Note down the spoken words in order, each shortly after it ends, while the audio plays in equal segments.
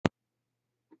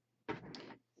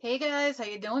Hey guys, how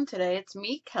you doing today? It's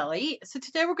me, Kelly. So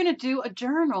today we're going to do a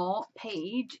journal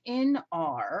page in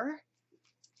our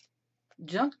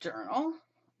junk journal.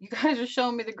 You guys are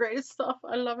showing me the greatest stuff.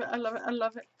 I love it. I love it. I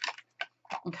love it.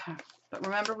 Okay. But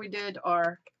remember we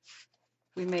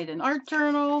made an art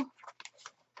journal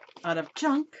out of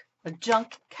junk, a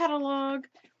junk catalog.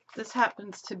 This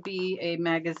happens to be a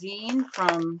magazine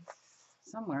from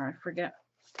somewhere. I forget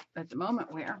at the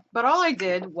moment where. But all I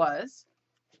did was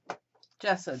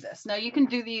gesso this. Now you can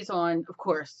do these on, of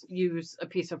course, use a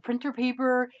piece of printer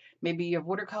paper, maybe you have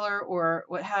watercolor or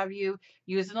what have you,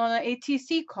 use it on an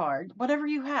ATC card, whatever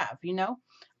you have, you know.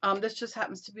 This just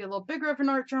happens to be a little bigger of an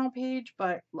art journal page,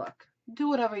 but look, do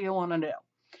whatever you want to do.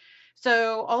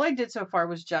 So all I did so far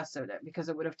was gessoed it because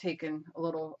it would have taken a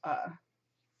little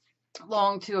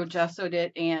long to have gessoed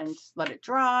it and let it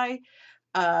dry.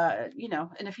 You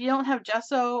know, and if you don't have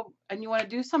gesso and you want to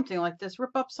do something like this,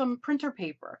 rip up some printer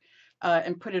paper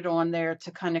and put it on there to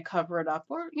kind of cover it up,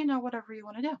 or, you know, whatever you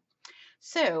want to do.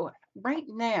 So right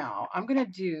now I'm going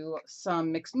to do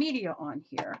some mixed media on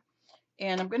here,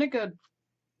 and I'm going to go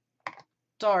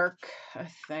dark, I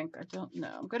think. I don't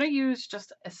know. I'm going to use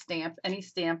just a stamp, any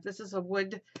stamp. This is a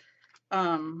wood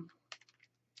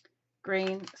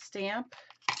grain stamp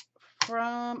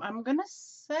from, I'm going to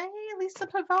say Lisa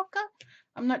Pavelka.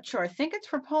 I'm not sure. I think it's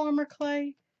for polymer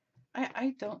clay.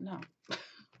 I don't know.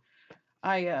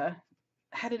 I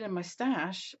had it in my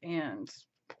stash and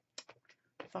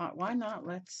thought, why not?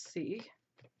 Let's see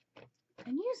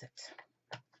and use it.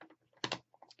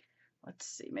 Let's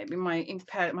see. Maybe my ink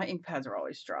pads are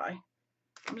always dry.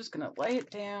 I'm just gonna lay it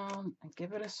down and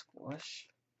give it a squish.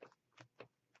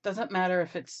 Doesn't matter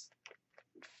if it's,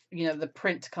 you know, the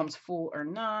print comes full or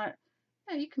not.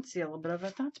 Yeah, you can see a little bit of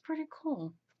it. That's pretty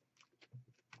cool.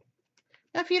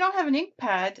 Now, if you don't have an ink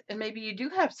pad and maybe you do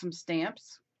have some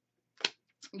stamps,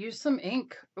 use some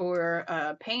ink or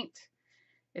paint.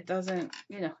 It doesn't,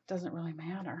 you know, it doesn't really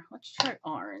matter. Let's try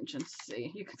orange and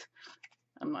see. You could,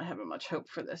 I'm not having much hope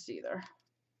for this either.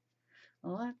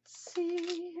 Let's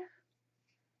see.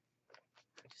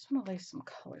 I just want to lay some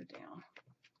color down.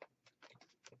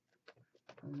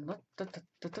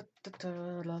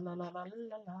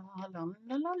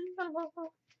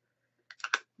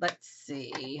 Let's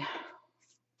see.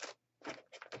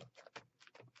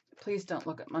 Please don't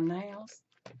look at my nails.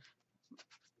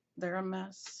 They're a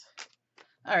mess.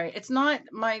 All right, it's not,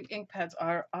 my ink pads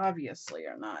are obviously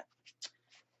are not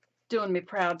doing me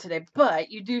proud today,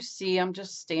 but you do see I'm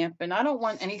just stamping. I don't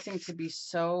want anything to be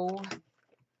so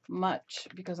much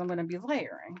because I'm going to be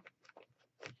layering.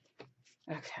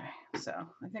 Okay, so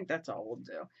I think that's all we'll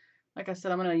do. Like I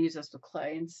said, I'm going to use this with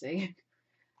clay and see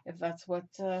if that's what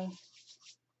it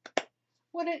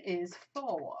is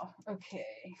for.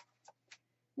 Okay,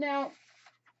 now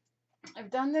I've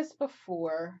done this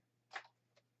before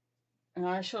and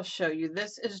I shall show you.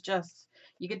 This is just,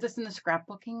 you get this in the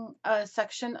scrapbooking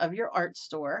section of your art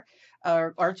store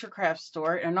or arts or crafts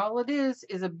store, and all it is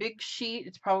a big sheet.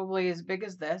 It's probably as big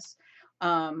as this,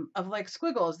 of like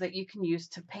squiggles that you can use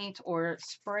to paint or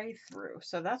spray through.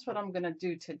 So that's what I'm gonna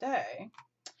do today.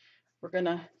 We're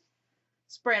gonna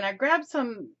spray, and I grabbed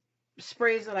some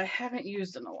sprays that I haven't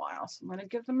used in a while, so I'm gonna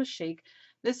give them a shake.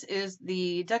 This is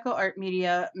the Deco Art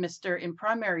Media Mister in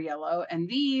Primary Yellow, and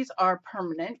these are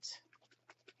permanent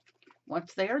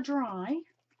once they are dry.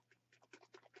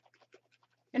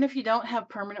 And if you don't have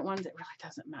permanent ones, it really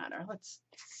doesn't matter. Let's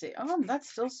see. Oh, that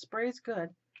still sprays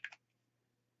good.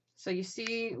 So you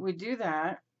see, we do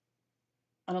that.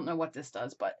 I don't know what this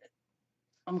does, but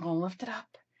I'm going to lift it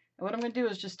up. And what I'm going to do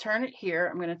is just turn it here.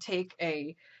 I'm going to take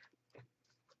a,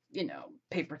 you know,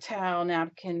 paper towel,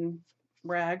 napkin,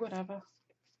 rag, whatever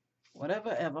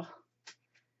ever.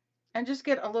 And just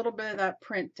get a little bit of that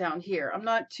print down here. I'm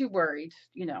not too worried,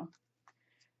 you know.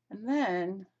 And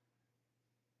then,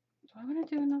 do I want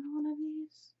to do another one of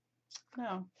these?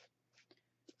 No.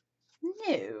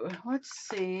 No. Let's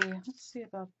see. Let's see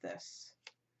about this.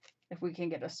 If we can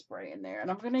get a spray in there.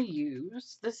 And I'm going to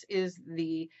use, this is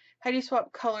the Heidi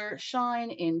Swap Color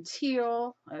Shine in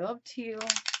Teal. I love teal.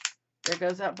 There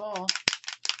goes that ball.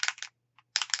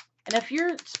 And if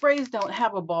your sprays don't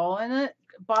have a ball in it,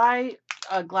 buy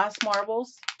glass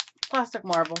marbles, plastic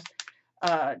marbles,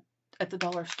 at the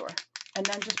dollar store. And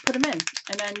then just put them in.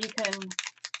 And then you can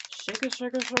shake it,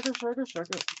 shake it, shake it, shake it, shake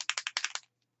it.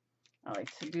 I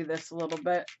like to do this a little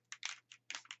bit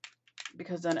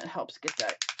because then it helps get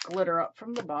that glitter up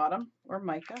from the bottom, or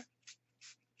mica.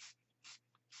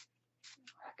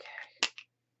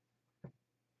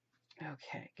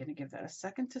 Okay, gonna give that a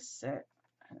second to sit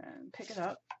and then pick it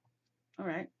up. All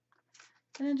right,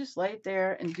 And then just lay it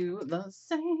there and do the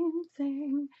same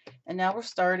thing. And now we're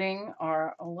starting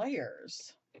our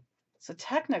layers. So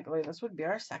technically this would be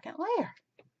our second layer.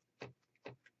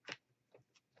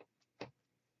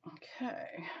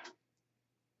 Okay.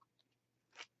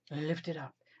 Lift it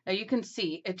up. Now you can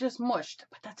see it just mushed,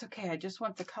 but that's okay. I just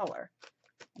want the color.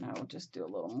 And I will just do a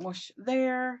little mush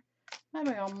there. Maybe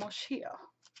I'll mush here.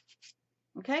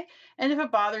 Okay. And if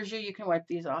it bothers you, you can wipe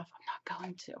these off. I'm not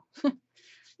going to.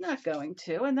 Not going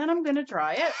to. And then I'm going to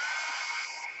dry it.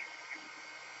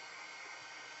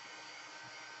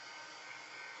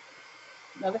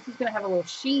 Now this is going to have a little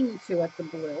sheen to it, the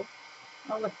blue.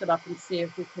 I'll lift it up and see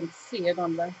if you can see it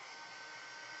on the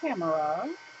camera.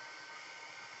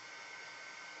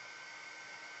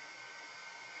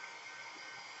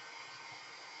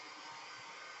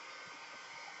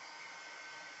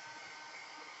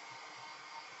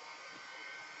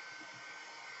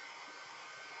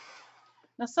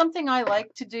 Now something I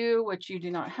like to do, which you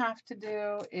do not have to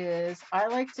do, is I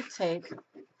like to take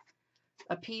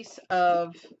a piece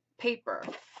of paper,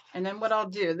 and then what I'll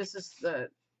do, this is the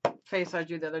face I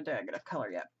drew the other day, I got a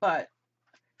color yet, but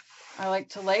I like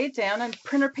to lay it down, and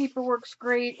printer paper works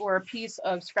great, or a piece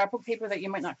of scrapbook paper that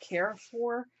you might not care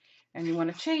for and you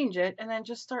want to change it, and then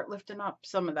just start lifting up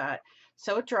some of that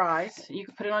so it dries. You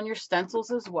can put it on your stencils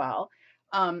as well,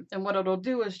 and what it'll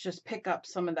do is just pick up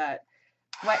some of that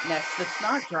wetness that's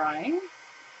not drying.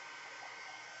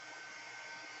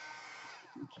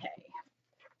 Okay,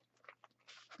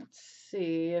 let's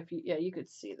see if you, yeah, you could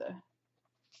see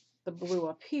the blue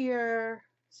up here.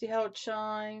 See how it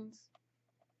shines?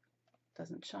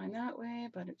 Doesn't shine that way,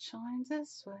 but it shines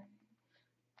this way.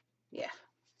 Yeah,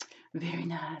 very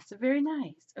nice, very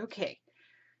nice. Okay,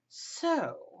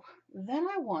 so then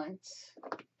I want,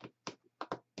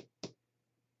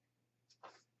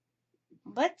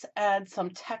 let's add some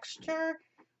texture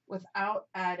without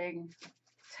adding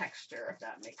texture, if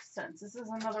that makes sense. This is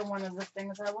another one of the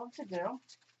things I love to do.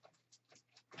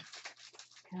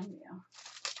 Come here.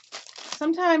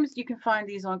 Sometimes you can find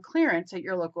these on clearance at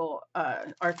your local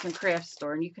arts and crafts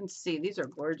store, and you can see these are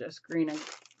gorgeous green and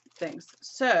things.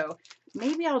 So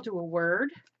maybe I'll do a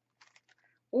word,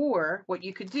 or what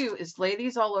you could do is lay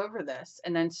these all over this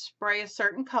and then spray a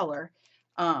certain color,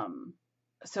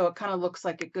 so it kind of looks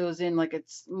like it goes in like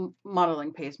it's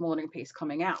molding paste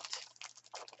coming out.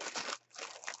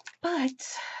 But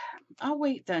I'll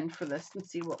wait then for this and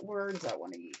see what words I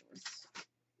want to use.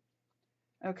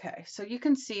 Okay, so you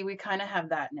can see we kind of have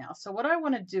that now. So what I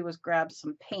want to do is grab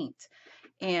some paint,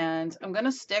 and I'm going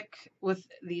to stick with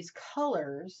these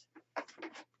colors.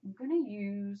 I'm going to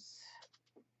use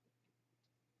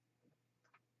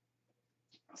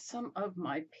some of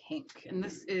my pink, and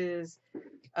this is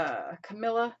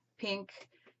Camilla pink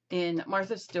in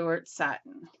Martha Stewart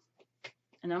satin,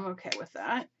 and I'm okay with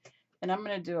that. And I'm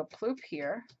going to do a ploop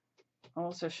here. I'll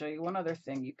also show you one other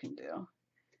thing you can do.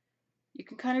 You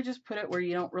can kind of just put it where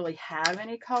you don't really have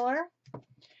any color,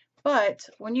 but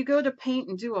when you go to paint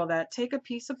and do all that, take a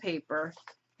piece of paper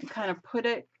and kind of put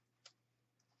it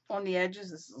on the edges.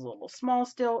 This is a little small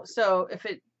still, so if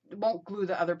it won't glue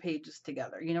the other pages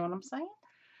together, you know what I'm saying?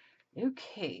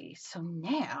 Okay, so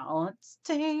now let's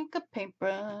take a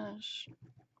paintbrush.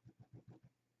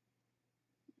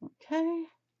 Okay,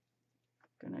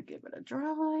 gonna give it a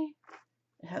dry.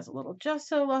 It has a little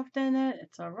gesso left in it.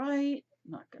 It's all right.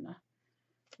 I'm not gonna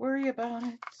worry about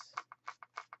it.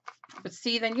 But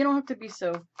see, then you don't have to be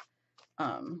so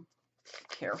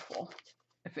careful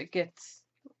if it gets,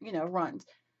 you know, runs.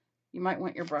 You might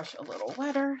want your brush a little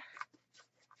wetter,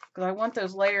 because I want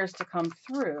those layers to come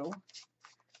through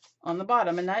on the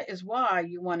bottom, and that is why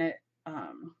you want it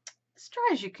as dry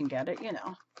as you can get it, you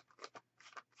know.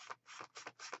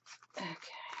 Okay.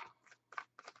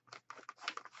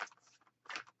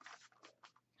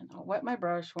 And I'll wet my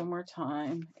brush one more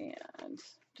time and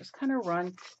just kind of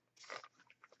run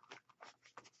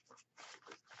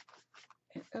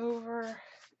it over.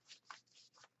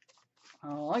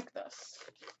 I like this.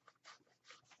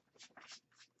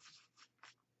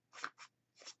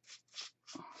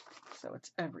 So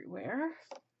it's everywhere.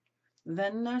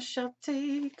 Then I shall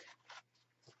take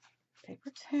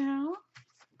paper towel.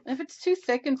 If it's too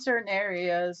thick in certain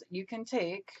areas, you can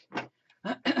take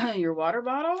your water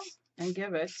bottle and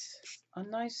give it a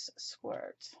nice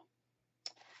squirt,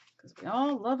 because we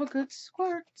all love a good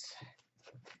squirt.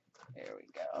 There we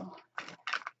go.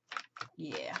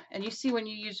 Yeah, and you see when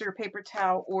you use your paper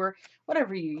towel or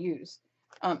whatever you use,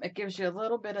 it gives you a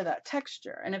little bit of that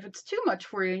texture. And if it's too much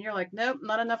for you and you're like, nope,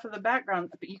 not enough of the background,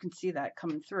 but you can see that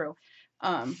coming through,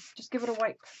 just give it a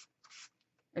wipe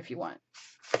if you want.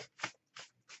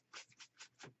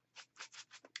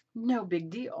 No big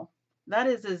deal. That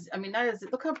is as, I mean, that is,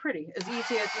 look how pretty, as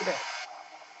easy as it is.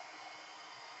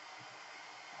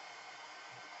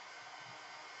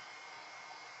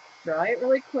 Dry it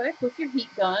really quick with your heat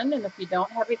gun, and if you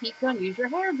don't have a heat gun, use your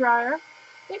hair dryer.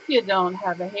 If you don't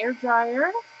have a hair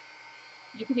dryer,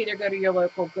 you can either go to your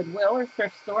local Goodwill or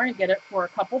thrift store and get it for a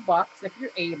couple bucks if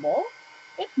you're able.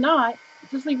 If not,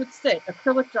 just leave it sit.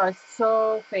 Acrylic dries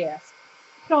so fast.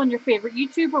 Put on your favorite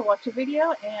YouTuber, watch a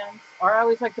video, or I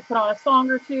always like to put on a song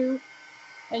or two,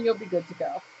 and you'll be good to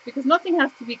go. Because nothing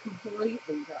has to be completely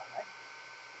dry.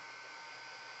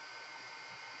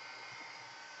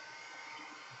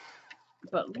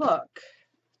 But look,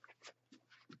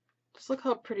 just look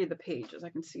how pretty the page is. I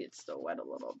can see it's still wet a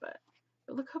little bit.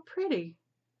 But look how pretty.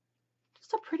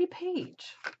 Just a pretty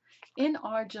page in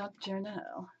our junk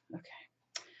journal. Okay,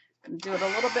 I'm gonna do it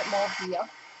a little bit more here.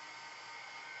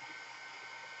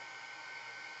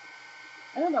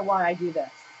 I don't know why I do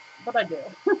this, but I do.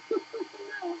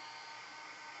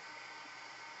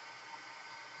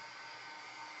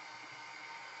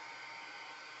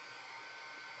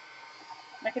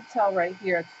 I can tell right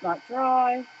here it's not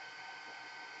dry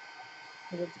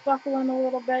because it's buckling a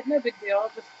little bit. No big deal.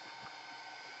 I'll just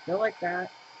go like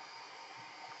that.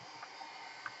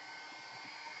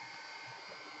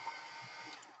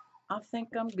 I think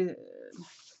I'm good.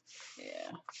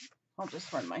 Yeah. I'll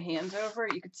just run my hands over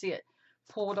it. You can see it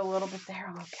pulled a little bit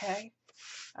there. Okay.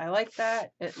 I like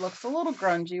that. It looks a little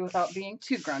grungy without being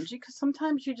too grungy because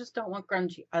sometimes you just don't want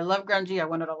grungy. I love grungy. I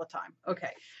want it all the time.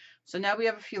 Okay. So now we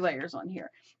have a few layers on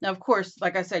here. Now, of course,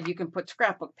 like I said, you can put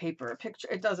scrapbook paper, a picture.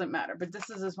 It doesn't matter. But this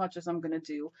is as much as I'm going to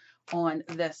do on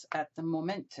this at the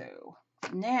momento.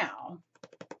 Now,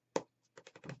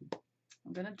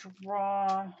 I'm going to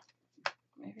draw.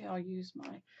 Maybe I'll use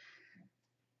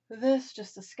this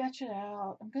just to sketch it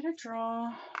out. I'm going to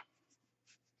draw.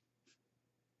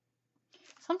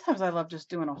 Sometimes I love just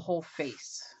doing a whole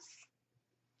face.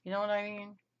 You know what I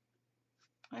mean?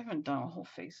 I haven't done a whole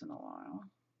face in a while.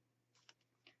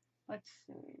 Let's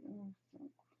see.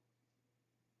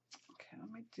 Okay, let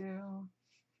me do.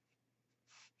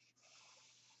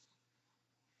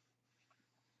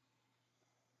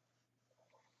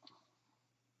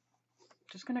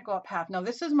 Just gonna go up half. Now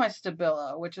this is my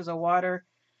Stabilo, which is a water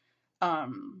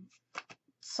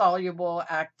soluble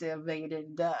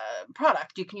activated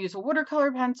product. You can use a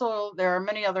watercolor pencil. There are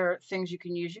many other things you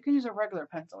can use. You can use a regular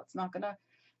pencil. It's not gonna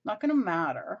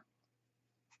matter.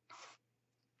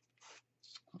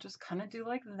 I'll just kind of do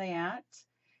like that,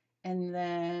 and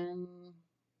then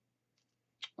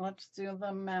let's do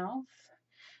the mouth.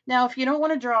 Now, if you don't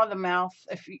want to draw the mouth,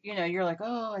 if you're like,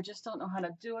 oh, I just don't know how to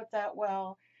do it that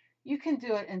well, you can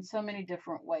do it in so many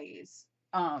different ways.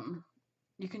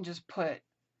 You can just put,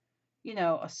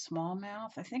 a small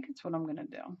mouth. I think it's what I'm going to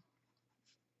do.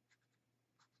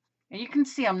 And you can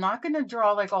see I'm not going to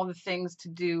draw like all the things to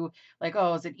do, like,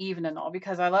 oh, is it even and all,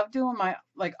 because I love doing my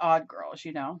like odd girls,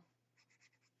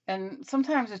 And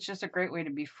sometimes it's just a great way to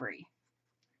be free.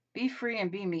 Be free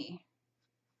and be me,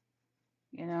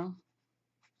 Give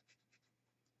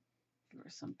her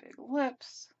some big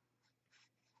lips.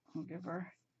 I'll give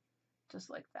her just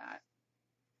like that.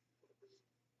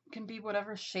 Can be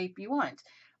whatever shape you want.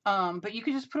 But you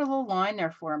can just put a little line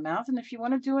there for a mouth. And if you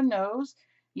want to do a nose,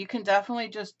 you can definitely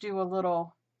just do a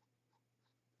little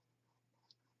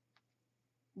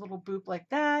boop like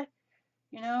that,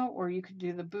 or you could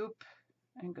do the boop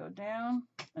and go down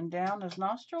and down as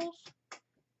nostrils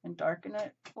and darken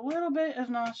it a little bit as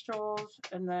nostrils.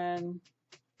 And then,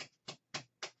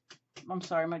 I'm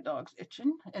sorry, my dog's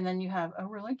itching. And then you have a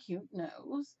really cute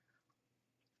nose.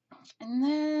 And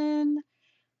then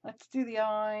let's do the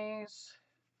eyes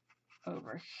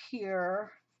over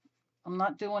here. I'm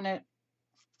not doing it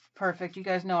perfect. You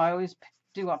guys know I always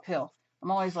do uphill.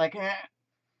 I'm always like,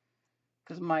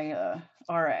 because my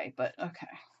RA, but okay.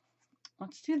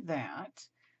 Let's do that.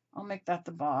 I'll make that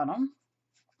the bottom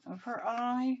of her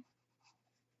eye.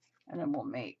 And then we'll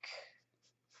make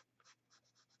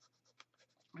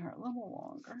her a little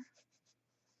longer.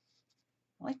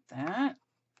 Like that.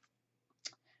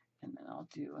 And then I'll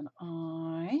do an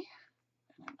eye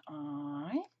and an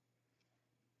eye.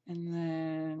 And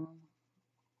then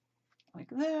like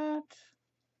that.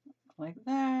 Like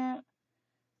that.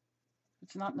 If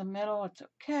it's not in the middle, it's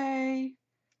okay.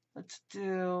 Let's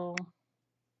do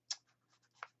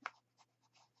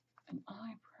an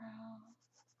eyebrow.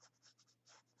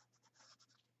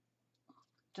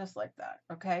 Just like that,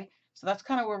 okay? So that's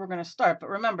kind of where we're going to start. But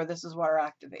remember, this is water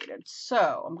activated.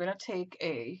 So I'm going to take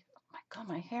oh my God,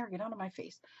 my hair, get out of my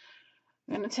face.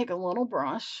 I'm going to take a little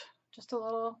brush, just a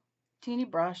little teeny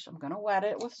brush. I'm going to wet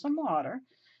it with some water.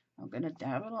 I'm going to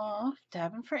dab it off,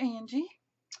 dabbing for Angie.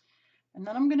 And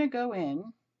then I'm going to go in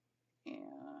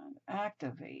and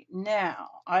activate. Now,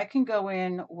 I can go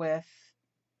in with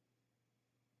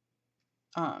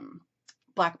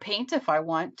black paint if I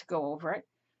want to go over it.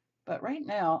 But right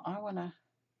now, I want to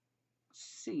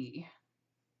see.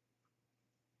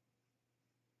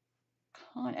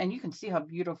 And you can see how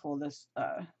beautiful this,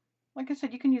 like I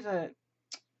said, you can use a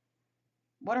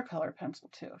watercolor pencil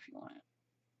too if you want.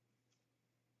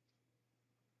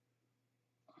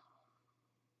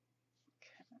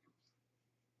 Okay.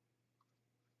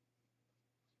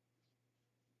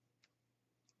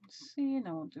 Let's see,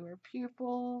 now we'll do our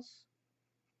pupils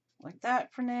like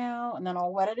that for now, and then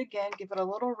I'll wet it again, give it a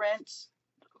little rinse,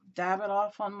 dab it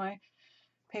off on my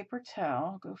paper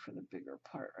towel. I'll go for the bigger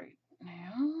part right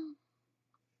now.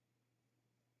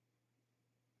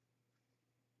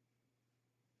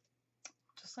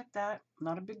 Just like that,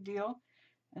 not a big deal.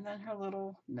 And then her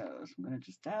little nose, I'm going to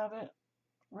just dab it,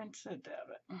 rinse it, dab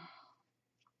it.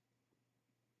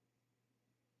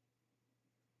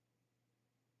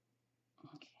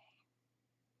 Okay.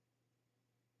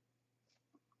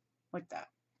 Like that.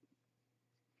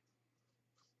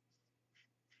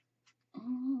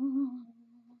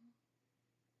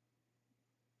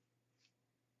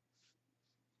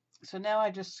 So now I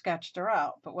just sketched her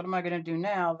out, but what am I going to do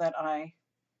now that I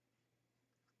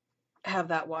have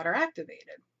that water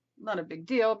activated? Not a big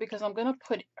deal because I'm going to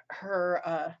put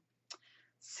her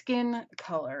skin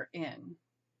color in.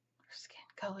 Her skin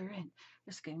color in.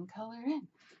 Her skin color in.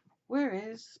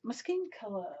 Where is my skin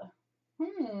color?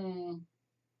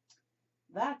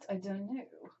 That I don't know.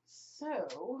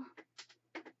 So,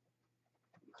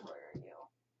 where are you?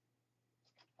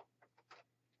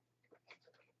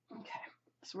 Okay,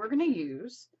 so we're going to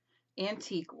use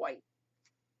Antique White.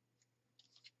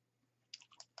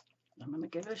 I'm going to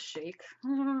give it a shake.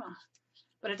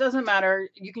 But it doesn't matter.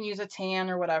 You can use a tan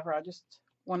or whatever. I just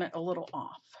want it a little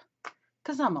off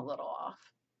because I'm a little off.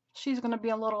 She's going to be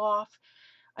a little off.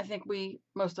 I think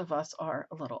most of us are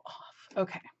a little off.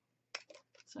 Okay.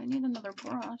 So I need another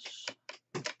brush.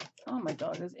 Oh, my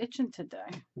dog is itching today.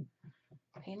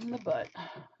 Pain in the butt.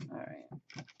 All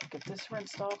right. Get this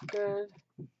rinsed off good.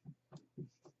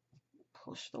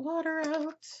 Push the water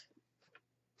out.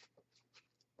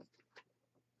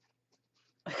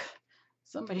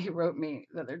 Somebody wrote me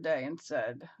the other day and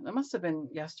said, it must have been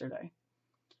yesterday,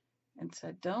 and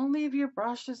said, don't leave your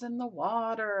brushes in the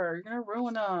water. You're going to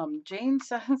ruin them. Jane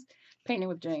says, Painting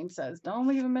with Jane says, don't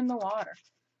leave them in the water.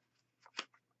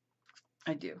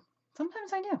 I do.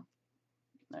 Sometimes I do.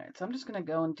 All right, so I'm just going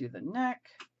to go and do the neck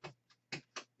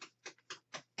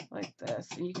like this.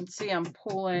 And you can see I'm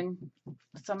pulling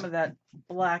some of that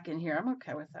black in here. I'm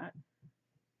okay with that.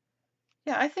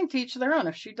 Yeah, I think to each their own.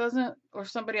 If she doesn't, or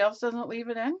somebody else doesn't leave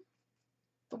it in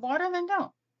the water, then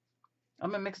don't.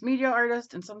 I'm a mixed media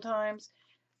artist, and sometimes,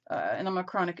 and I'm a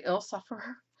chronic ill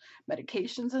sufferer,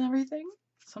 medications and everything.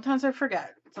 Sometimes I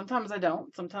forget. Sometimes I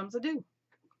don't. Sometimes I do.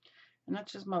 And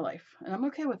that's just my life. And I'm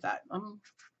okay with that. I'm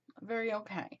very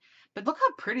okay. But look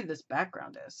how pretty this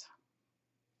background is.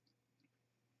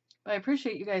 But I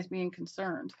appreciate you guys being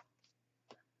concerned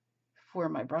for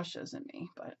my brushes and me,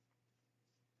 but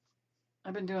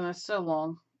I've been doing this so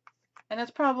long. And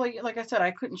it's probably, like I said,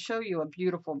 I couldn't show you a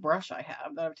beautiful brush I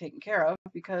have that I've taken care of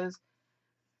because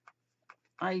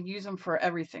I use them for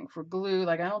everything, for glue,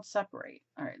 like I don't separate.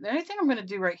 All right, the only thing I'm going to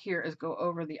do right here is go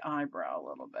over the eyebrow a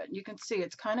little bit. You can see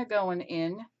it's kind of going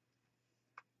in,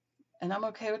 and I'm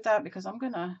okay with that because I'm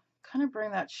going to kind of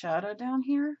bring that shadow down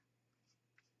here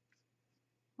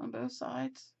on both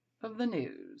sides of the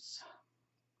nose.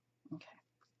 Okay,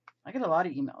 I get a lot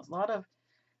of emails, a lot of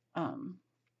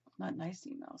not nice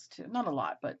emails too, not a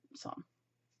lot, but some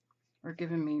are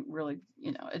giving me really,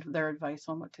 you know, their advice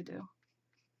on what to do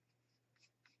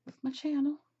with my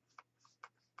channel.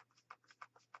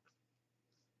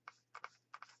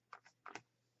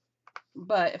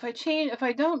 But if I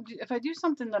do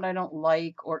something that I don't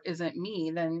like or isn't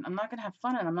me, then I'm not going to have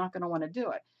fun and I'm not going to want to do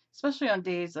it, especially on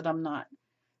days that I'm not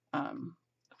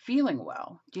feeling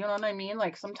well. Do you know what I mean?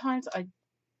 Like sometimes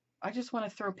I just want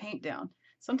to throw paint down.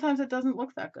 Sometimes it doesn't look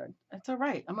that good. It's all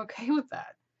right. I'm okay with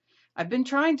that. I've been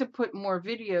trying to put more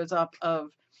videos up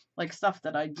of like stuff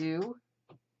that I do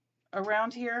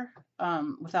around here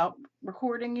without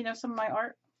recording, you know, some of my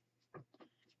art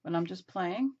when I'm just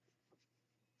playing.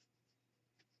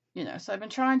 You know, so I've been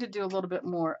trying to do a little bit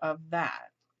more of that.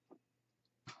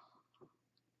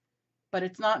 But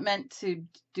it's not meant to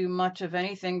do much of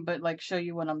anything but like show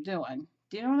you what I'm doing.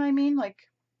 Do you know what I mean? Like,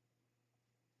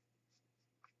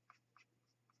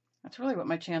 That's really what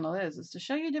my channel is to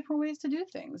show you different ways to do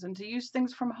things and to use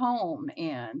things from home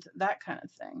and that kind of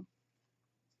thing.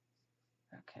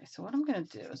 Okay, so what I'm going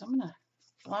to do is I'm going to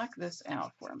block this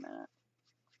out for a minute.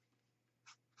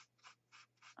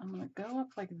 I'm going to go up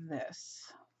like this.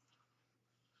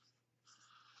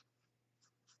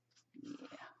 Yeah.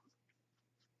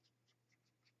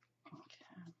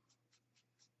 Okay.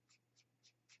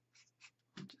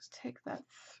 I'll just take that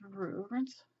through.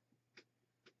 Rinse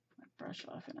my brush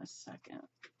off in a second.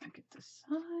 I get this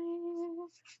side.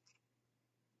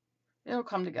 It'll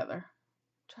come together.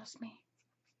 Trust me.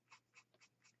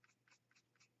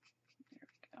 There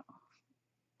we go.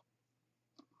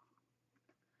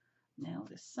 Now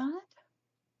this side.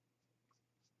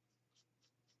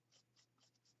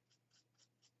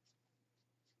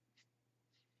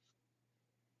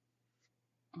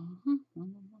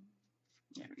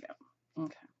 There we go.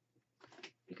 Okay.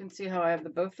 You can see how I have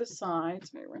both the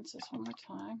sides. Let me rinse this one more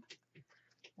time.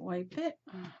 Wipe it.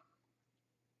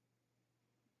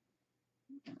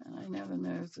 And I know the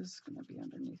nose is going to be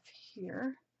underneath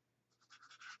here.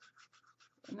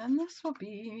 And then this will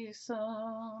be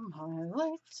some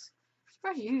highlights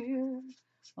right here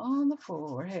on the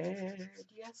forehead.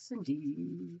 Yes,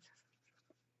 indeed.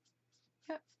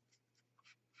 Yep.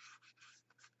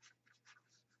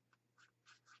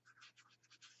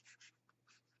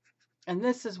 And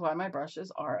this is why my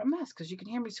brushes are a mess, because you can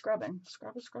hear me scrubbing.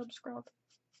 Scrub, scrub, scrub.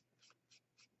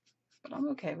 But I'm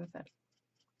okay with it.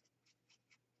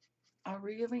 I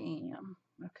really am.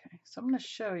 Okay, so I'm going to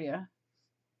show you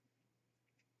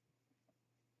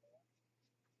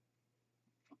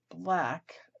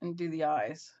black and do the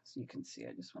eyes so you can see.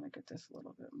 I just want to get this a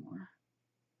little bit more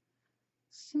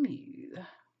smooth.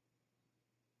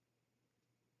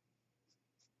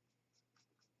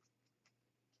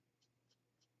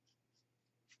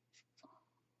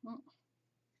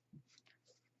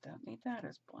 Don't need that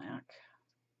as black.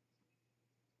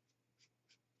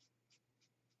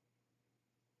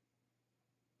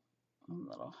 A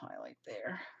little highlight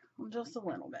there, just a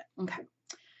little bit. Okay,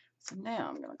 so now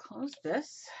I'm going to close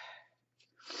this.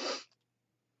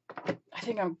 I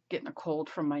think I'm getting a cold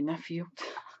from my nephew.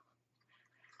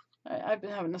 I've been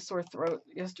having a sore throat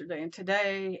yesterday and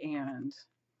today, and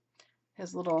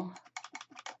his little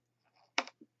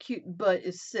cute butt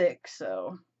is sick,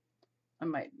 so I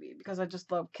might be, because I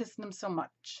just love kissing him so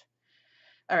much.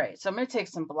 All right, so I'm going to take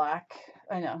some black.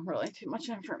 I know, really too much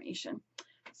information.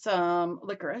 Some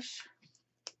licorice.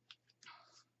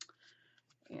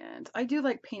 And I do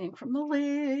like painting from the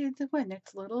lid when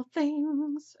it's little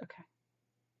things. Okay.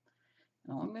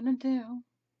 And all I'm going to do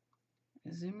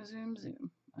is zoom, zoom,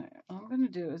 zoom. All right, all I'm going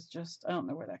to do is just, I don't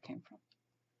know where that came from.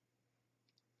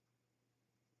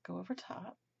 Go over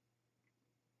top.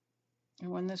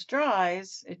 And when this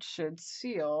dries, it should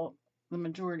seal the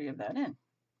majority of that in.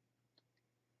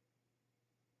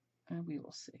 And we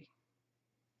will see.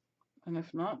 And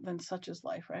if not, then such is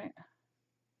life, right?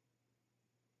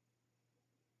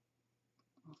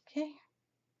 Okay.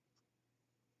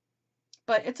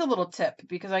 But it's a little tip,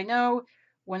 because I know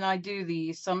when I do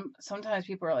these, sometimes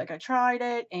people are like, I tried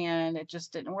it and it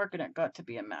just didn't work and it got to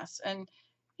be a mess. And,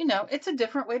 you know, it's a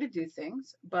different way to do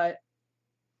things, but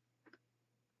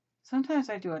sometimes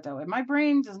I do it that way. My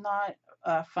brain does not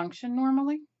function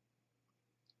normally.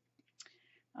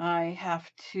 I have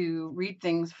to read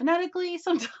things phonetically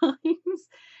sometimes,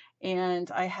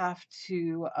 and I have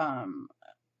to,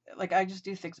 like, I just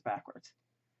do things backwards.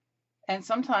 And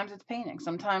sometimes it's painting.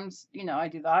 Sometimes, you know, I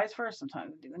do the eyes first.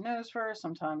 Sometimes I do the nose first.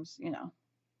 Sometimes, you know,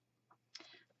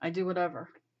 I do whatever.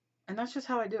 And that's just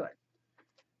how I do it.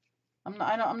 I'm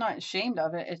not ashamed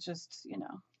of it. It's just, you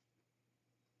know,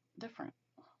 different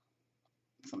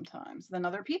sometimes than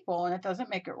other people. And it doesn't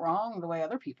make it wrong the way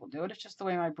other people do it. It's just the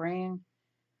way my brain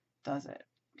does it.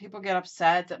 People get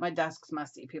upset that my desk's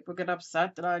messy. People get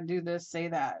upset that I do this, say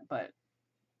that. But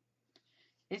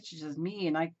it's just me.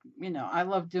 And I, you know, I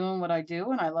love doing what I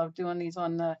do. And I love doing these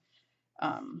on the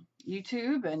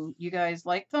YouTube, and you guys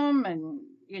like them, and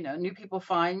you know, new people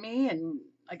find me, and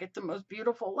I get the most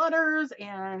beautiful letters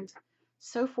and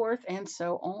so forth and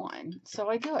so on. So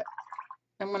I do it.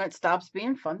 And when it stops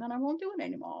being fun, then I won't do it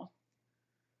anymore.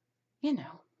 You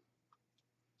know.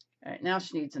 All right, now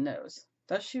she needs a nose.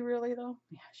 Does she really though?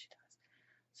 Yeah, she does.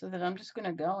 So then I'm just going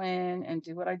to go in and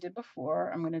do what I did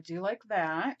before. I'm going to do like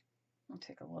that. I'll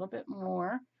take a little bit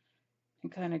more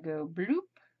and kind of go bloop.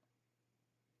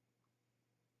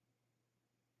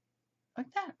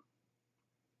 Like that.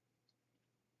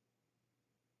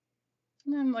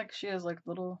 And then like she has like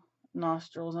little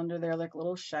nostrils under there, like a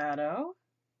little shadow.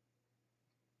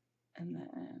 And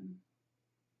then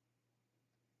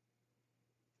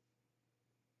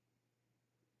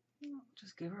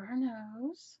Just give her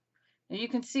nose. And you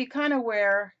can see kind of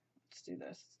where, let's do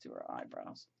this, let's do her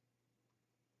eyebrows.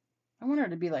 I want her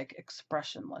to be like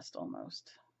expressionless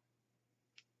almost.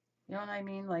 You know what I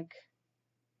mean? Like,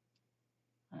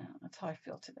 I don't know, that's how I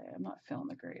feel today. I'm not feeling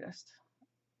the greatest.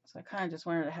 So I kind of just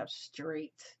want her to have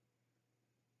straight.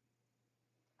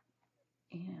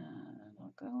 And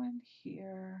I'll go in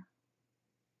here.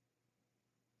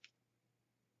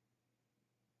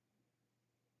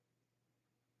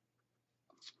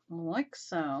 Like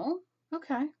so.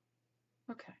 Okay.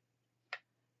 Okay.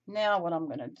 Now what I'm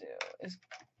going to do is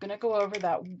going to go over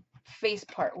that face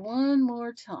part one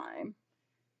more time.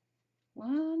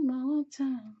 One more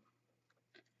time.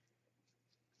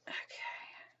 Okay.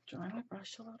 Dry my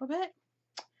brush a little bit.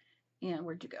 And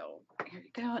where'd you go? Here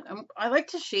you go. I like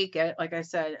to shake it, like I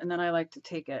said, and then I like to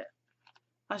take it.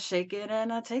 I shake it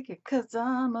and I take it because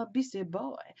I'm a beastie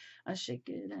boy. I shake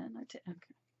it and I take it.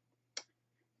 Okay.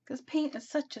 Because paint is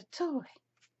such a toy.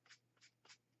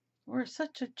 Or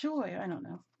such a joy. I don't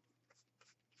know.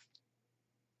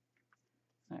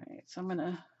 All right, so I'm going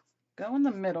to go in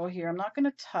the middle here. I'm not going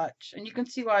to touch. And you can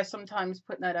see why sometimes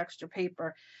putting that extra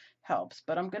paper helps.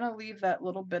 But I'm going to leave that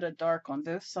little bit of dark on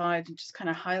both sides and just kind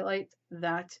of highlight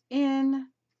that in.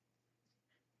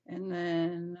 And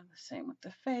then the same with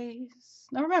the face.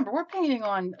 Now remember, we're painting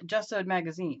on Gessoed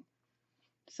magazine.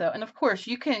 So, and of course,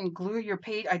 you can glue your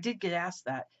page. I did get asked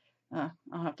that.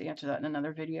 I'll have to answer that in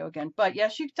another video again. But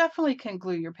yes, you definitely can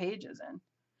glue your pages in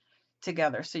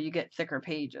together so you get thicker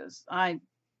pages. I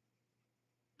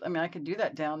mean, I could do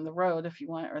that down the road if you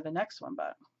want, or the next one,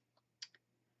 but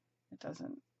it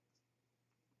doesn't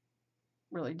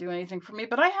really do anything for me.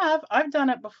 But I've done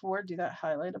it before. Do that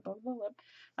highlight above the lip.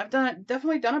 I've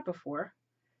definitely done it before.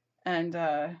 And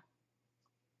I've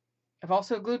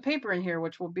also glued paper in here,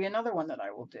 which will be another one that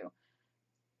I will do.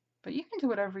 But you can do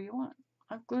whatever you want.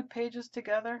 I've glued pages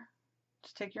together.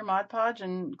 Just take your Mod Podge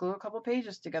and glue a couple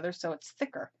pages together so it's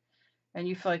thicker. And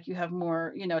you feel like you have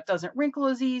more, you know, it doesn't wrinkle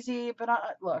as easy, but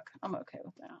look, I'm okay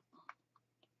with that.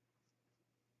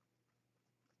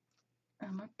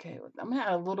 I'm okay with that. I'm gonna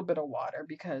add a little bit of water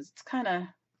because it's kind of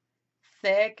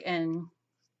thick and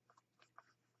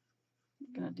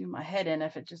I'm gonna do my head in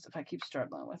if I keep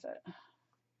struggling with it.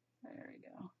 There we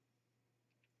go.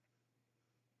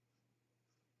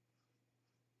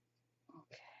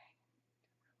 Okay.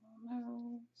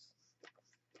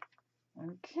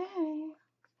 Okay.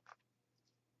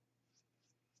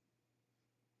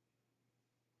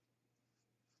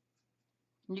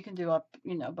 You can do up,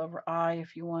 you know, above her eye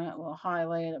if you want a little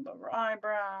highlight above her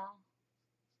eyebrow.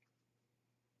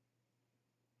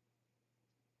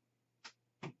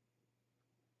 Okay,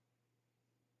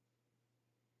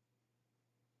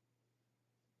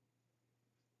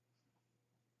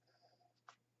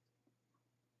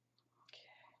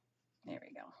 there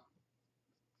we go.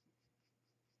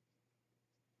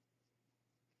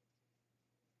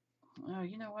 Oh,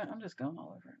 you know what? I'm just going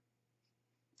all over it.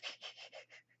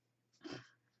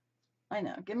 I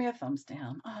know. Give me a thumbs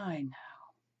down. I know.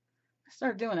 I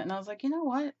started doing it and I was like, you know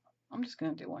what? I'm just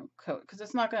going to do one coat because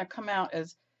it's not going to come out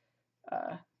as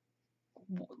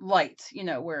light, you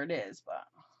know, where it is. But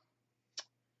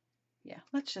yeah,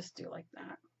 let's just do like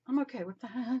that. I'm okay with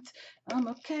that. I'm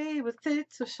okay with it.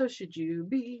 So should you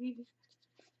be.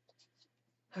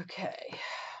 Okay.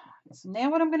 So now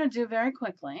what I'm going to do very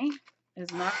quickly is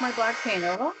knock my black paint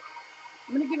over.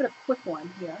 I'm going to give it a quick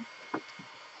one here.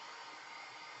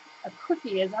 A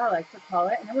quickie, as I like to call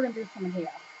it. And then we're going to do some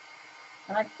hair.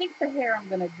 And I think the hair I'm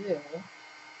going to do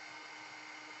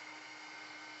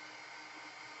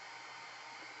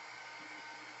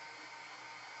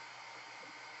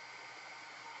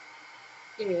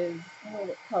is, oh,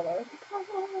 what color?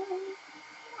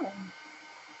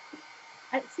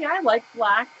 I like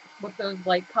black with those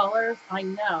light colors. I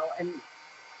know, and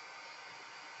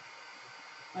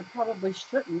I probably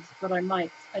shouldn't, but I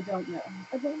might. I don't know.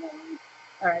 I don't know.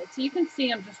 All right, so you can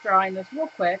see I'm just drawing this real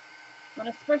quick, and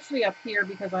especially up here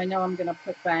because I know I'm going to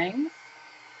put bangs.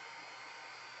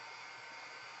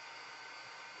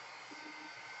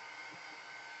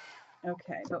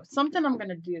 Okay, but something I'm going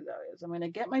to do though is I'm going to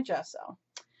get my gesso.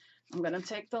 I'm going to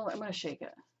take I'm going to shake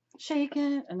it,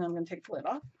 and then I'm going to take the lid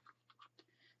off.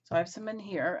 So I have some in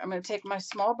here. I'm going to take my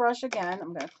small brush again.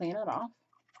 I'm going to clean it off.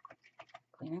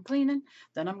 Cleaning.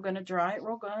 Then I'm going to dry it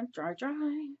real good. Dry.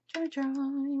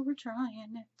 We're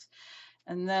drying it.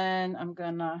 And then I'm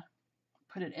going to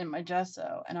put it in my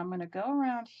gesso. And I'm going to go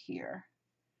around here.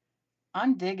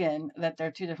 I'm digging that they're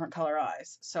two different color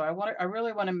eyes. So I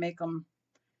really want to make them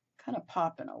kind of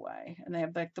pop in a way. And they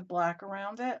have like the black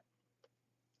around it.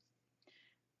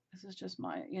 This is just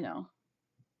my, you know.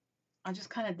 I just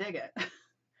kind of dig it.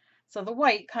 So the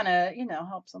white kind of, you know,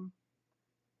 helps them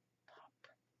pop.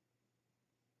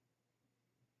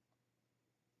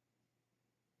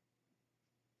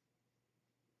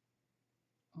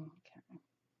 Okay.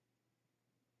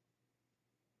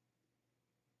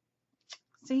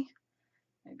 See?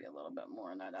 Maybe a little bit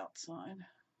more on that outside.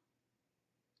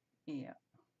 Yeah.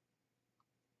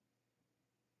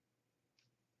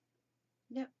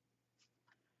 Yep.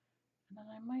 And then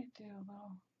I might do a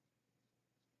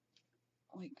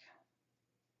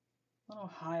little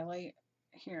highlight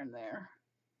here and there.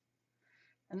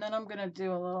 And then I'm going to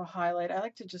do a little highlight. I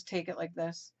like to just take it like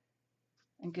this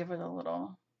and give it a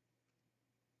little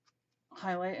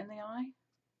highlight in the eye.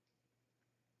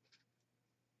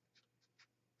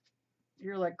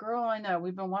 You're like, girl, I know.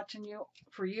 We've been watching you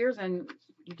for years and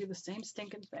you do the same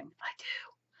stinking thing. I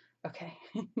do. Okay.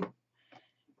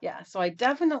 Yeah, so I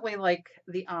definitely like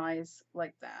the eyes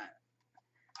like that.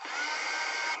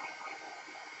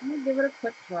 I'm going to give it a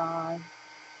quick dry.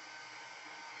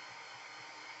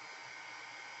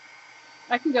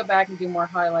 I can go back and do more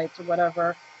highlights or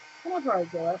whatever whenever I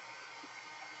do it.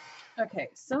 Okay,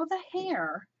 so the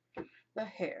hair. What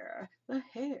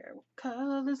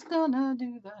color's gonna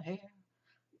do the hair?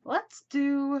 Let's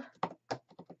do,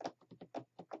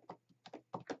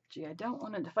 gee, I don't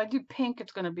want to, if I do pink,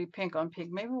 it's going to be pink on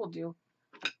pink. Maybe we'll do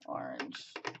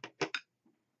orange.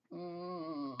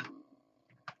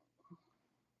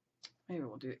 Maybe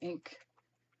we'll do ink.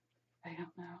 I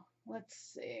don't know. Let's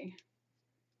see.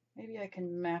 Maybe I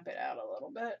can map it out a little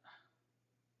bit.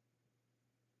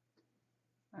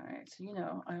 All right, so you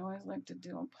know, I always like to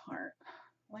do a part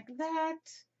like that.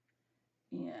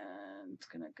 And it's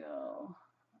going to go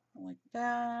like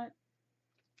that.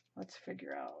 Let's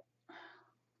figure out.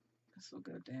 This will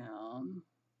go down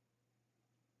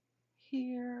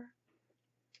here.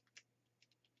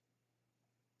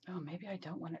 Oh, maybe I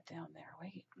don't want it down there.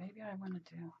 Wait, maybe I want to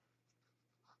do,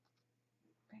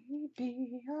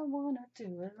 maybe I want to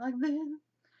do it like this.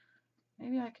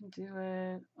 Maybe I can do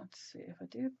it, let's see, if I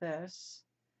do this,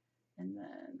 and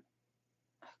then,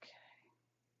 okay.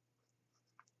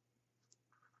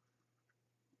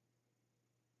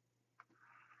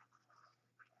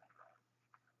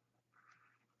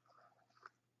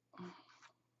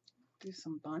 Do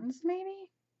some buns, maybe?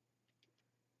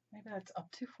 Maybe that's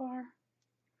up too far.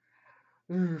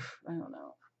 Oof, I don't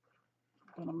know.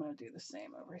 But I'm going to do the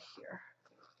same over here.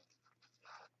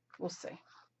 We'll see.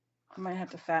 I might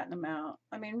have to fatten them out.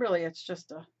 I mean, really, it's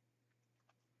just a...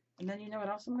 And then you know what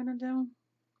else I'm going to do?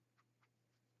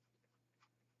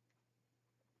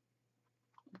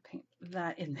 Paint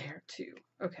that in there, too.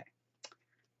 Okay.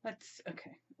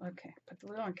 Okay. Put the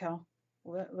lid on, Cal.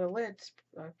 The lid's...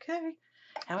 Okay.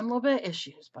 Having a little bit of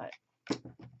issues, but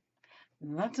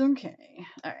that's okay.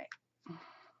 All right.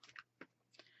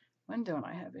 When don't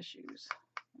I have issues?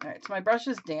 All right, so my brush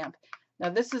is damp. Now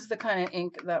this is the kind of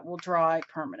ink that will dry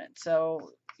permanent,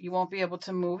 so you won't be able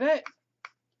to move it,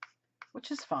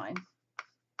 which is fine.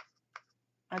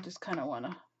 I just kind of want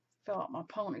to fill out my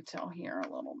ponytail here a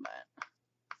little bit.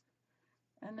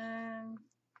 And then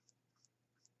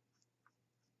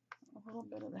a little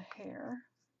bit of the hair.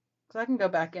 Because I can go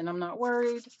back in, I'm not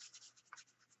worried.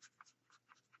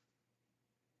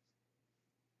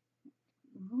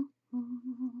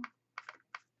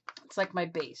 It's like my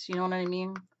base, you know what I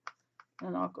mean?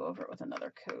 And I'll go over it with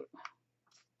another coat.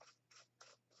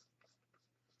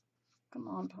 Come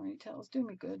on, ponytails, do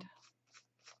me good.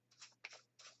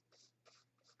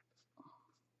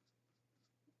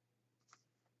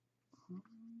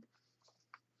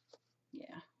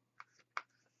 Yeah.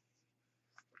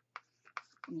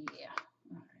 Yeah.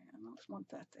 All right, I don't want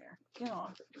that there. Get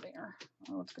off there.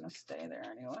 Oh, it's going to stay there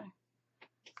anyway.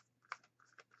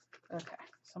 Okay,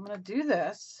 so I'm going to do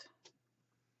this.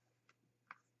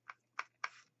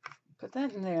 Put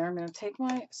that in there. I'm going to take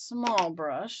my small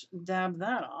brush, dab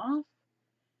that off,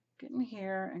 get in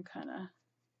here and kind of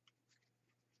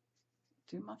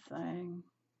do my thing.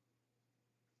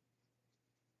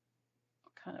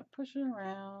 Kind of push it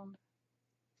around.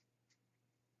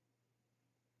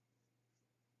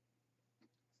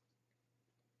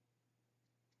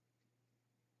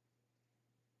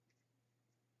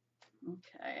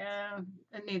 Okay,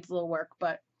 it needs a little work,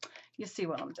 but you see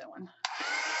what I'm doing.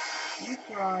 Let me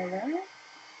dry that.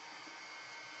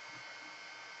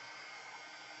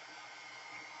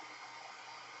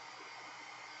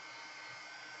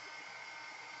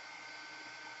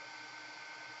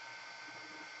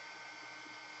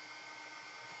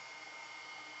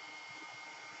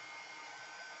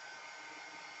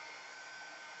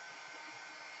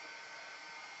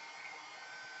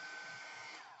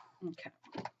 Okay,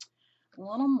 a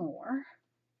little more.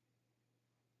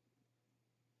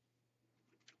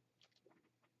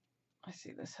 I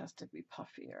see this has to be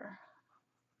puffier,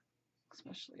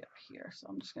 especially up here. So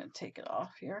I'm just going to take it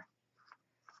off here.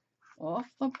 Off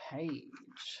the page.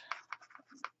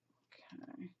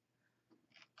 Okay.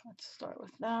 Let's start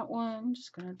with that one.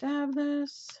 Just going to dab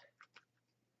this.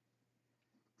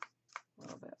 A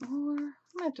little bit more. I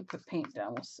might have to put paint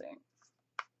down. We'll see.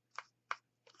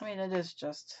 I mean, it is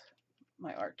just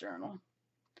my art journal.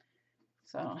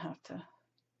 So I don't have to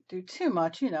do too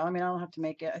much, you know. I mean, I don't have to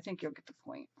make it. I think you'll get the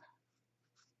point.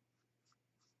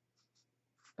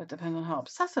 But depends on how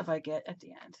obsessive I get at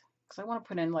the end. Because I want to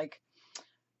put in, like,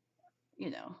 you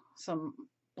know, some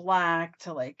black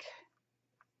to, like,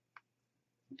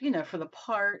 you know, for the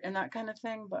part and that kind of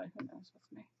thing. But who knows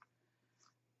with me.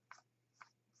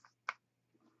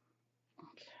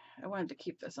 Okay. I wanted to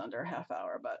keep this under a half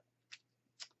hour, but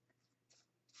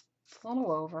it's a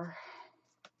little over.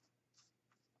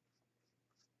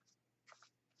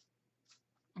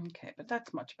 Okay, but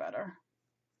that's much better.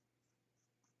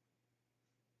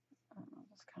 I don't know,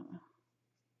 that's kind of,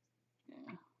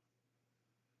 yeah.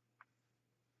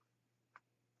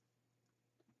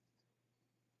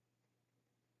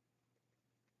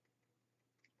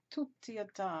 Tutti a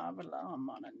tavola a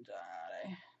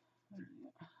mangiare.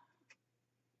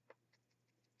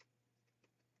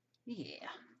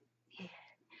 Yeah,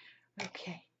 yeah.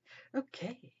 Okay,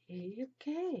 okay,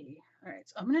 okay. All right,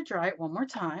 so I'm going to dry it one more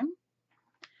time.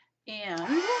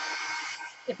 And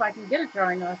if I can get it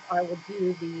dry enough, I will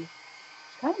do the,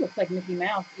 kind of looks like Mickey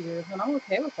Mouse ears, and I'm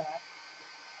okay with that.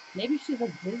 Maybe she's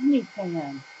a Disney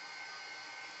fan.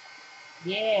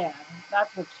 Yeah,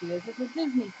 that's what she is. She's a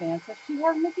Disney fan, so she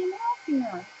has Mickey Mouse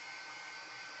ears.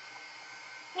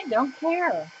 I don't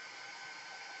care.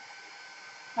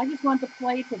 I just wanted to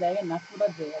play today, and that's what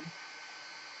I did.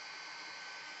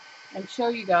 And show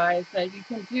you guys that you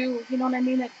can do, you know what I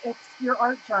mean? It's your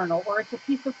art journal, or it's a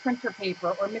piece of printer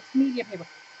paper, or mixed media paper.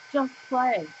 Just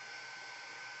play.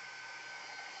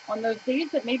 On those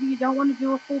days that maybe you don't want to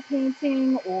do a full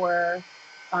painting, or,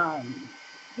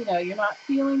 you know, you're not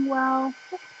feeling well,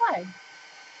 just play.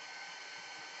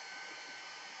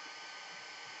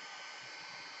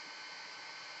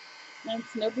 And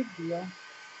it's no big deal.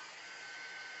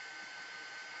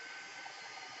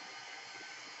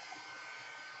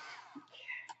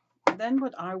 And then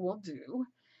what I will do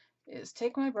is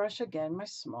take my brush again, my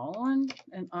small one,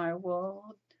 and I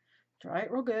will dry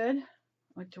it real good. I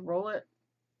like to roll it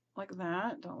like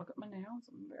that. Don't look at my nails.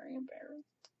 I'm very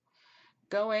embarrassed.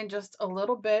 Go in just a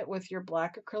little bit with your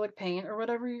black acrylic paint or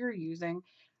whatever you're using.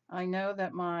 I know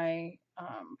that my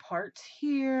parts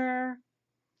here,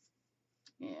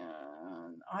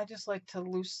 and I just like to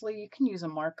loosely, you can use a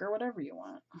marker, whatever you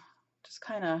want. Just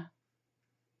kind of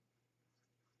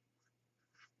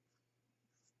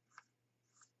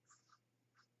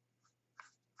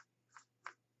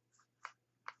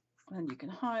and you can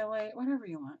highlight, whatever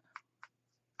you want.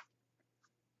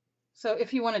 So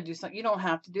if you want to do something, you don't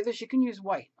have to do this. You can use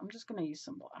white. I'm just going to use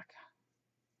some black.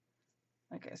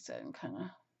 Like I said, and kind of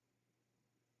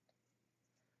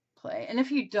play. And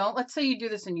if you don't, let's say you do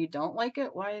this and you don't like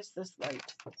it. Why is this light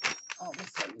all of a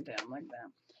sudden down like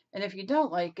that? And if you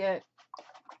don't like it,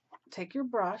 take your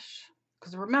brush,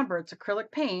 because remember, it's acrylic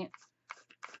paint.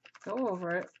 Go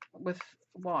over it with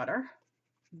water,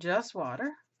 just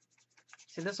water.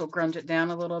 See, this will grunge it down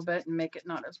a little bit and make it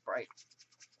not as bright.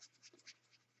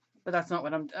 But that's not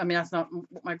what I mean, that's not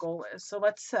what my goal is. So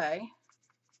let's say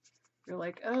you're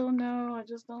like, oh no, I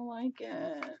just don't like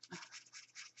it.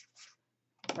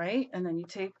 Right? And then you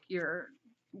take your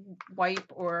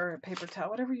wipe or paper towel,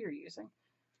 whatever you're using.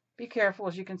 Be careful,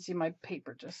 as you can see, my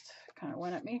paper just kind of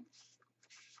went at me.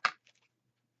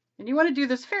 And you want to do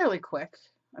this fairly quick.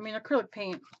 I mean, acrylic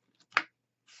paint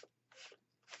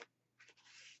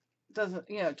doesn't,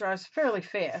 you know, it dries fairly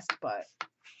fast, but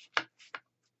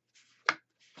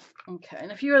okay.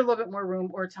 And if you had a little bit more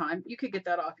room or time, you could get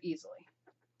that off easily.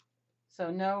 So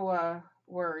no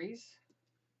worries.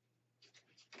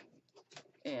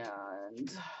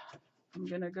 And I'm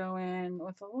gonna go in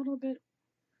with a little bit.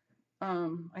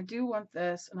 I do want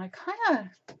this, and I kind of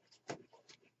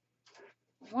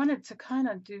wanted to kind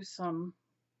of do some.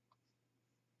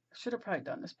 I should have probably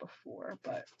done this before,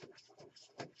 but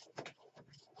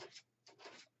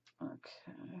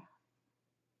okay.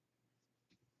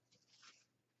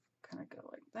 Kind of go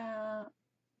like that.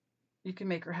 You can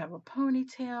make her have a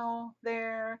ponytail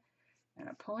there and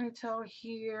a ponytail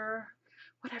here.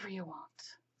 Whatever you want.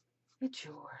 It's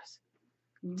yours.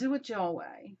 Do it your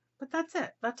way. But that's it.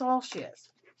 That's all she is.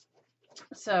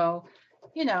 So,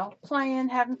 you know, playing,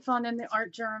 having fun in the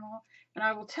art journal. And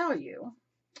I will tell you,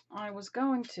 I was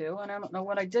going to, and I don't know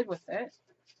what I did with it.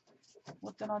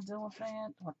 What did I do with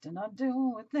it? What did I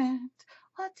do with it?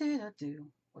 What did I do?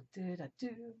 What did I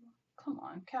do? Come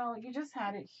on, Callie, you just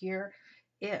had it here.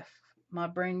 If my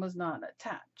brain was not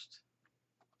attached,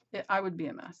 I would be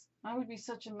a mess. I would be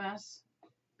such a mess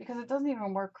because it doesn't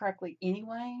even work correctly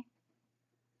anyway.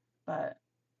 But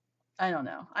I don't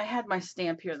know. I had my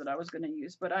stamp here that I was going to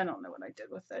use, but I don't know what I did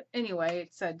with it. Anyway,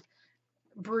 it said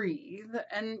breathe,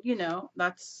 and you know,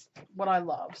 that's what I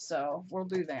love, so we'll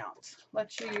do that.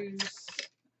 Let's use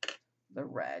the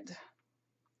red.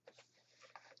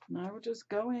 And I will just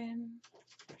go in,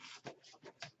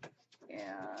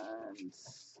 and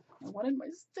I wanted my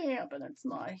stamp and it's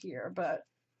not here, but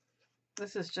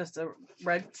this is just a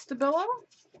red Stabilo.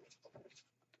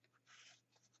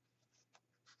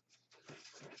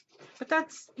 But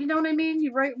that's, you know what I mean?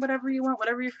 You write whatever you want,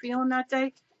 whatever you're feeling that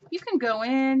day. You can go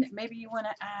in, maybe you want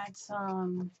to add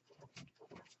some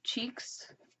cheeks.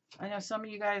 I know some of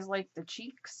you guys like the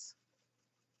cheeks,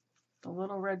 the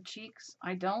little red cheeks.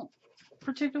 I don't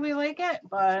particularly like it,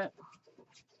 but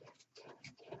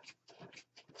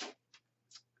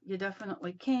you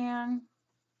definitely can.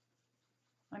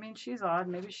 I mean, she's odd.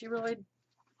 Maybe she really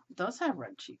does have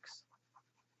red cheeks.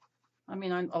 I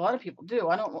mean, a lot of people do.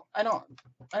 I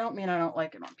don't mean I don't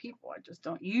like it on people. I just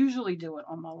don't usually do it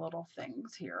on my little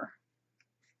things here.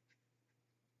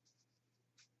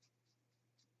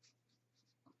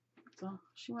 So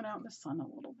she went out in the sun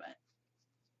a little bit.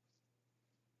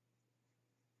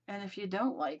 And if you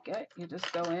don't like it, you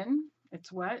just go in.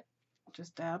 It's wet.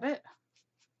 Just dab it.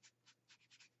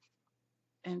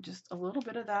 And just a little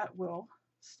bit of that will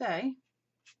stay.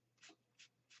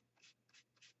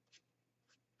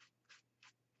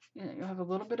 You know, you'll have a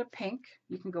little bit of pink.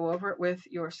 You can go over it with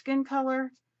your skin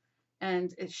color,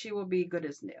 and she will be good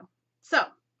as new. So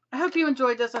I hope you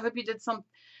enjoyed this. I hope you did some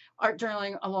art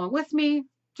journaling along with me.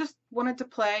 Just wanted to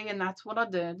play, and that's what I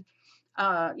did.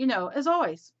 You know, as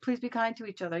always, please be kind to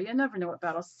each other. You never know what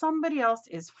battle somebody else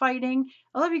is fighting.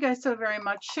 I love you guys so very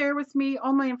much. Share with me.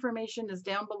 All my information is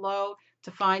down below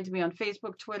to find me on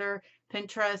Facebook, Twitter,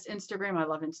 Pinterest, Instagram. I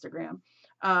love Instagram.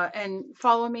 And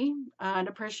follow me. I'd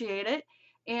appreciate it.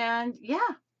 And yeah,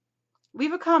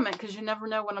 leave a comment because you never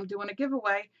know when I'm doing a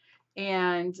giveaway.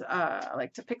 And I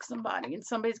like to pick somebody. And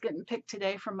somebody's getting picked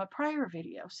today from a prior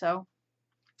video. So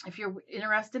if you're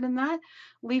interested in that,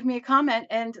 leave me a comment,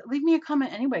 and leave me a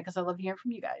comment anyway because I love hearing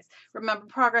from you guys. Remember,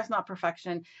 progress, not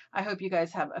perfection. I hope you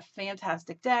guys have a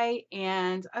fantastic day,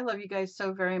 and I love you guys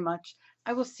so very much.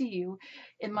 I will see you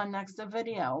in my next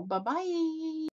video. Bye-bye.